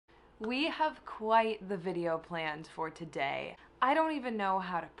We have quite the video planned for today. I don't even know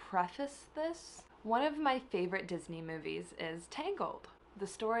how to preface this. One of my favorite Disney movies is Tangled, the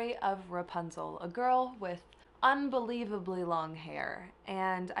story of Rapunzel, a girl with unbelievably long hair.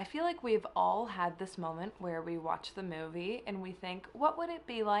 And I feel like we've all had this moment where we watch the movie and we think, what would it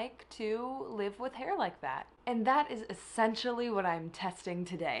be like to live with hair like that? And that is essentially what I'm testing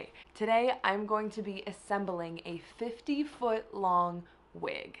today. Today, I'm going to be assembling a 50-foot long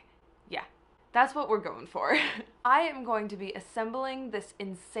wig. Yeah, that's what we're going for. I am going to be assembling this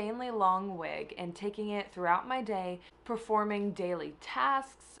insanely long wig and taking it throughout my day, performing daily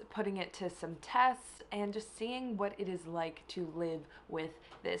tasks, putting it to some tests, and just seeing what it is like to live with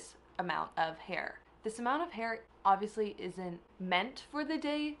this amount of hair. This amount of hair obviously isn't meant for the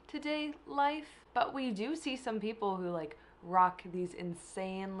day-to-day life, but we do see some people who rock these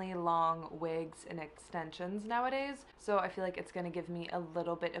insanely long wigs and extensions nowadays, so I feel like it's gonna give me a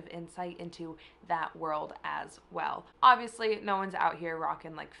little bit of insight into that world as well. Obviously, no one's out here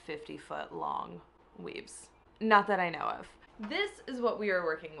rocking 50-foot long weaves. Not that I know of. This is what we are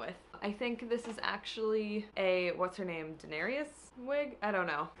working with. I think this is actually a, what's her name, Daenerys wig? I don't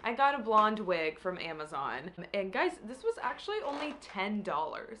know. I got a blonde wig from Amazon, and guys, this was actually only $10.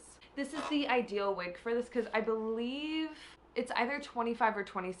 This is the ideal wig for this because I believe it's either 25 or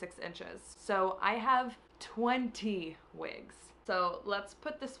 26 inches. So I have 20 wigs. So let's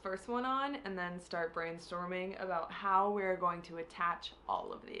put this first one on and then start brainstorming about how we're going to attach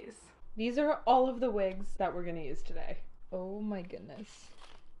all of these. These are all of the wigs that we're gonna use today. Oh my goodness.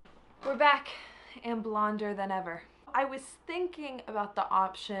 We're back and blonder than ever. I was thinking about the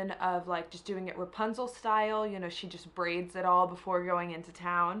option of just doing it Rapunzel style, you know, she just braids it all before going into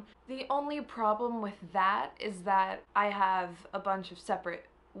town. The only problem with that is that I have a bunch of separate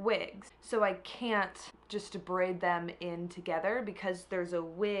wigs, so I can't just braid them in together because there's a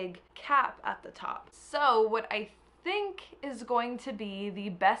wig cap at the top. So what I think is going to be the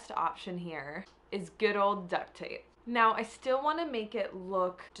best option here is good old duct tape. Now, I still want to make it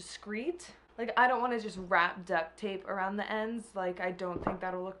look discreet. I don't want to just wrap duct tape around the ends. I don't think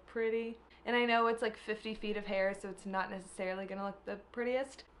that'll look pretty. And I know it's 50 feet of hair, so it's not necessarily going to look the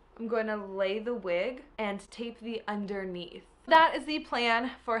prettiest. I'm going to lay the wig and tape the underneath. That is the plan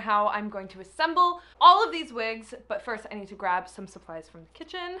for how I'm going to assemble all of these wigs. But first, I need to grab some supplies from the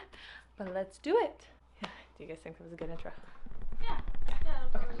kitchen. But let's do it. Do you guys think that was a good intro? Yeah. Yeah,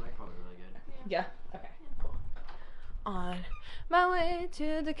 okay. probably really good. Yeah? Okay. Cool. On my way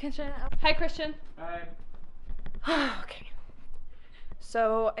to the kitchen. Hi, Christian. Hi. Okay.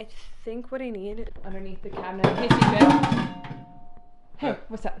 So I think what I need underneath the cabinet, in case you fail. Hey,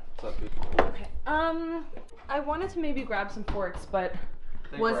 what's up? What's up, dude? Okay. I wanted to maybe grab some forks, but I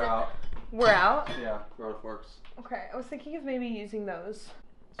think we're out. We're out? Yeah, we're out of forks. Okay, I was thinking of maybe using those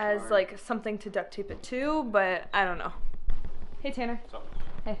as Sorry. something to duct tape it to, but I don't know. Hey, Tanner. What's up?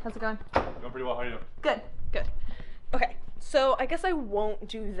 Hey, how's it going? Going pretty well. How are you doing? Good, good. Okay, so I guess I won't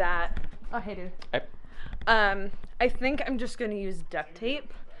do that. Oh, hey, dude. Hey. I think I'm just gonna use duct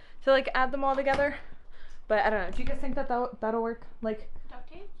tape to add them all together. But I don't know. Do you guys think that that'll work? Duct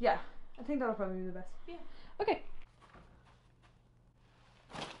tape? Yeah, I think that'll probably be the best. Yeah. Okay.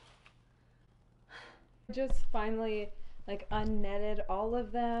 Just finally unnetted all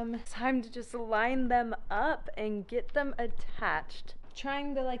of them. It's time to just line them up and get them attached.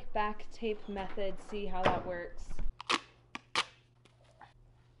 Trying the back tape method, see how that works.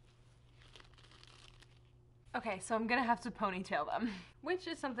 Okay, so I'm gonna have to ponytail them, which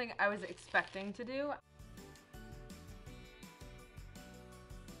is something I was expecting to do.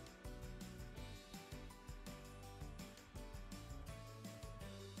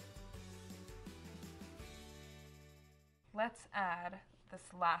 Let's add this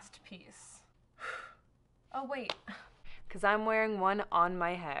last piece. Oh wait, because I'm wearing one on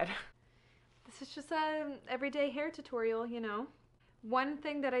my head. This is just an everyday hair tutorial, you know. One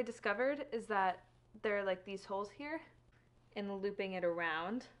thing that I discovered is that there are these holes here and looping it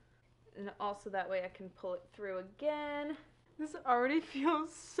around. And also that way I can pull it through again. This already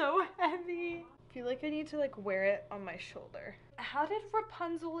feels so heavy. I feel like I need to wear it on my shoulder. How did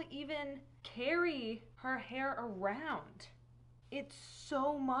Rapunzel even carry her hair around? It's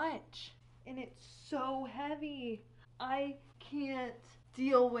so much and it's so heavy. I can't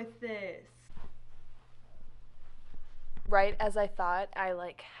deal with this. Right as I thought I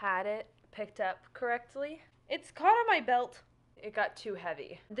had it picked up correctly, it's caught on my belt. It got too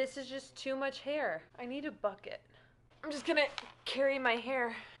heavy. This is just too much hair. I need a bucket. I'm just gonna carry my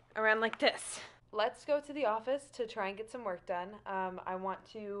hair around like this. Let's go to the office to try and get some work done. I want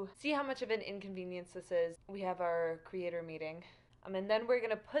to see how much of an inconvenience this is. We have our creator meeting And then we're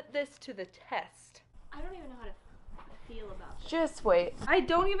gonna put this to the test. I don't even know how to feel about this. Just wait. I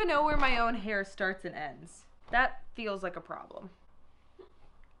don't even know where my own hair starts and ends. That feels like a problem.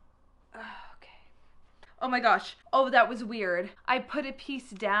 Okay. Oh my gosh. Oh, that was weird. I put a piece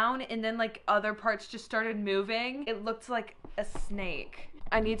down and then like other parts just started moving. It looked like a snake.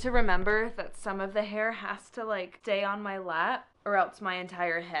 I need to remember that some of the hair has to like stay on my lap or else my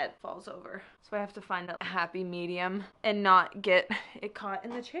entire head falls over. So I have to find a happy medium and not get it caught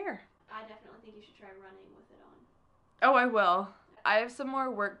in the chair. I definitely think you should try running with it on. Oh, I will. I have some more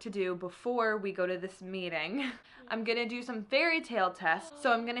work to do before we go to this meeting. I'm gonna do some fairy tale tests,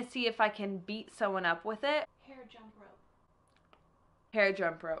 so I'm gonna see if I can beat someone up with it. Hair jump rope. Hair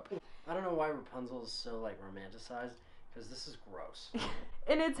jump rope. I don't know why Rapunzel is so like romanticized, because this is gross.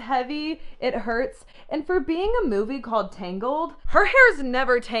 And it's heavy, it hurts, and for being a movie called Tangled, her hair's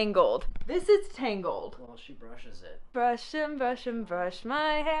never tangled. This is tangled. Well, she brushes it. Brush and brush and brush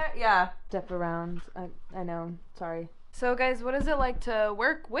my hair. Yeah. Step around. I know. Sorry. So guys, what is it like to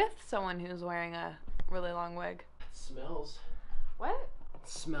work with someone who's wearing a really long wig? It smells. What? It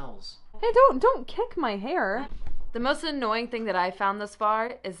smells. Hey, don't kick my hair. The most annoying thing that I found thus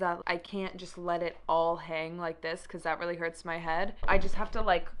far is that I can't just let it all hang like this because that really hurts my head. I just have to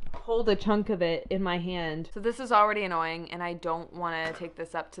like hold a chunk of it in my hand. So this is already annoying and I don't want to take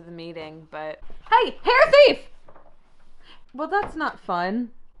this up to the meeting, but... Hey, hair thief! Well, that's not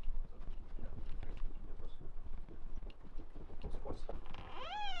fun.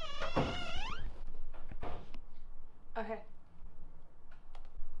 Okay.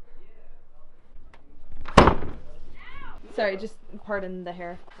 Sorry, just pardon the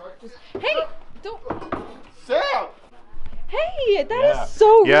hair. Just, hey, don't. Sam! Hey, that is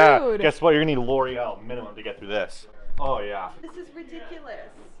so rude. Yeah, guess what? You're gonna need L'Oreal minimum to get through this. Oh yeah. This is ridiculous.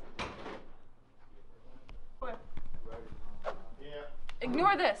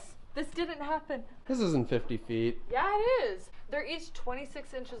 Ignore this. This didn't happen. This isn't 50 feet. Yeah, it is. They're each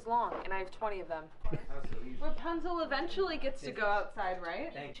 26 inches long, and I have 20 of them. Rapunzel eventually gets to go outside,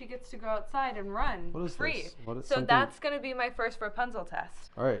 right? She gets to go outside and run What is free. this? What is So something- that's going to be my first Rapunzel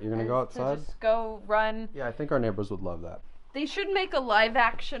test. All right, you're gonna go To outside? Just go run. Yeah, I think our neighbors would love that. They should make a live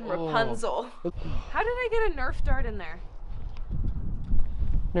action Rapunzel. How did I get a Nerf dart in there?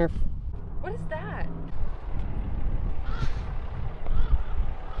 Nerf. What is that?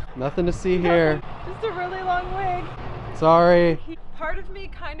 Nothing to see here. Just a really long wig. Sorry. Part of me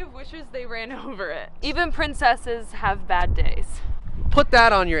kind of wishes they ran over it. Even princesses have bad days. Put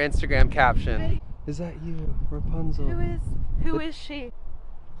that on your Instagram caption. Is that you, Rapunzel? Who is she?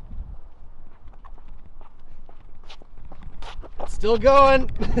 Still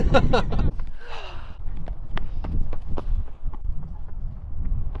going.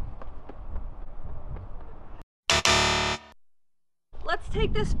 Let's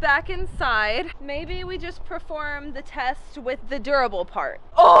take this back inside. Maybe we just perform the test with the durable part.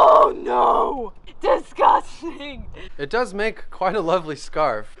 Oh no! Disgusting! It does make quite a lovely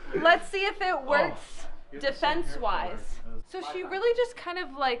scarf. Let's see if it works defense-wise. So she really just kind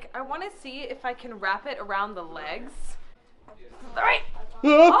of like, I want to see if I can wrap it around the legs. All right.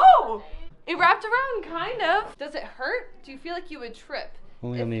 Oh! It wrapped around, kind of. Does it hurt? Do you feel like you would trip?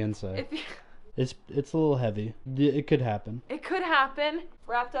 Only on the inside. If you... It's a little heavy. It could happen. It could happen.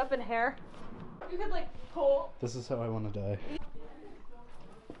 Wrapped up in hair. You could like pull. This is how I want to die.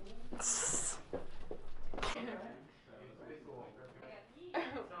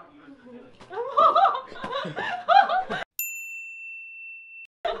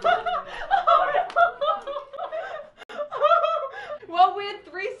 Well, we had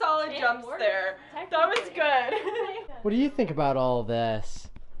 3 solid jumps there. That was good. What do you think about all this?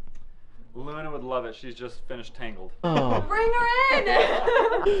 Luna would love it. She's just finished Tangled. Oh. Bring her in!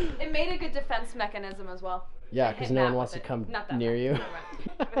 It made a good defense mechanism as well. Yeah, I because hit no one Matt wants to with it. come Not that near you.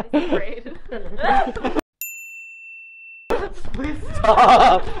 He's afraid. Please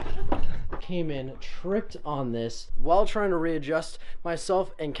stop! Came in, tripped on this while trying to readjust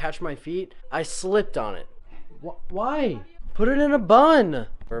myself and catch my feet. I slipped on it. Why? Put it in a bun.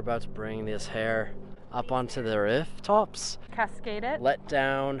 We're about to bring this hair up onto the roof tops. Cascade it. Let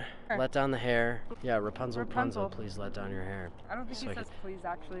down the hair. Yeah, Rapunzel, Rapunzel. please let down your hair. I don't think So he I says please,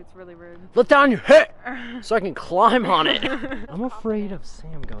 actually. It's really rude. Let down your hair so I can climb on it. I'm afraid of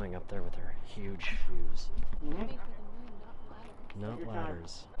Sam going up there with her huge shoes. Not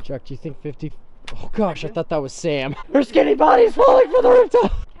ladders. Chuck, do you think 50? Oh gosh, I thought that was Sam. Her skinny body's falling from the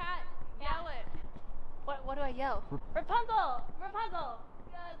rooftop. Cat, yell it. What do I yell? Rapunzel! Rapunzel!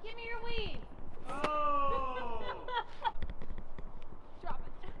 Give me your weed! Oh! Drop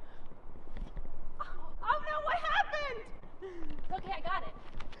it. Oh no, what happened? It's okay, I got it.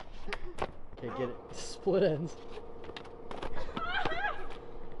 Okay, get it. Split ends.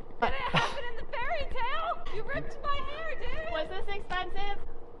 Did it happen in the fairy tale? You ripped my hair, dude. Was this expensive?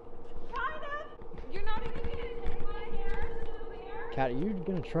 Kind of. You're not even gonna take my hair, souvenir? Kat, are you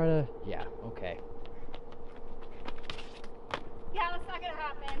gonna try to? Yeah. Okay. Yeah, that's not gonna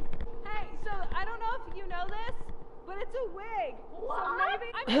happen. Hey, so I don't know if you know this, but it's a wig. What? So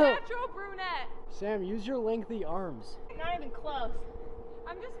maybe I'm a natural brunette. Sam, use your lengthy arms. Not even close.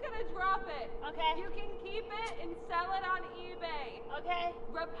 I'm just gonna drop it. Okay. You can keep it and sell it on eBay. Okay.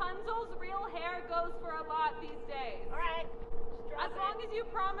 Rapunzel's real hair goes for a lot these days. All right. As long as you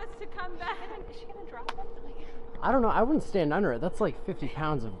promise to come back. Is she gonna drop it? I don't know. I wouldn't stand under it. That's like 50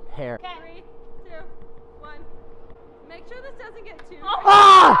 pounds of hair. Okay. 3, 2, 1. Make sure this doesn't get too. Oh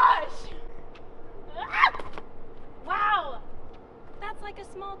Ah! my gosh! Ah! Wow. That's like a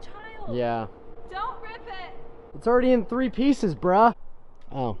small child. Yeah. Don't rip it. It's already in 3 pieces, bruh.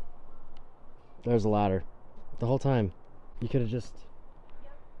 Oh. There's a ladder. The whole time. You could have just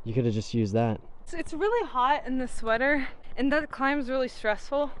used that. It's really hot in the sweater, and that climb's really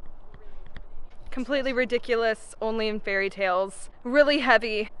stressful. Completely ridiculous, only in fairy tales. Really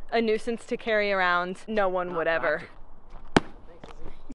heavy, a nuisance to carry around. No one would ever.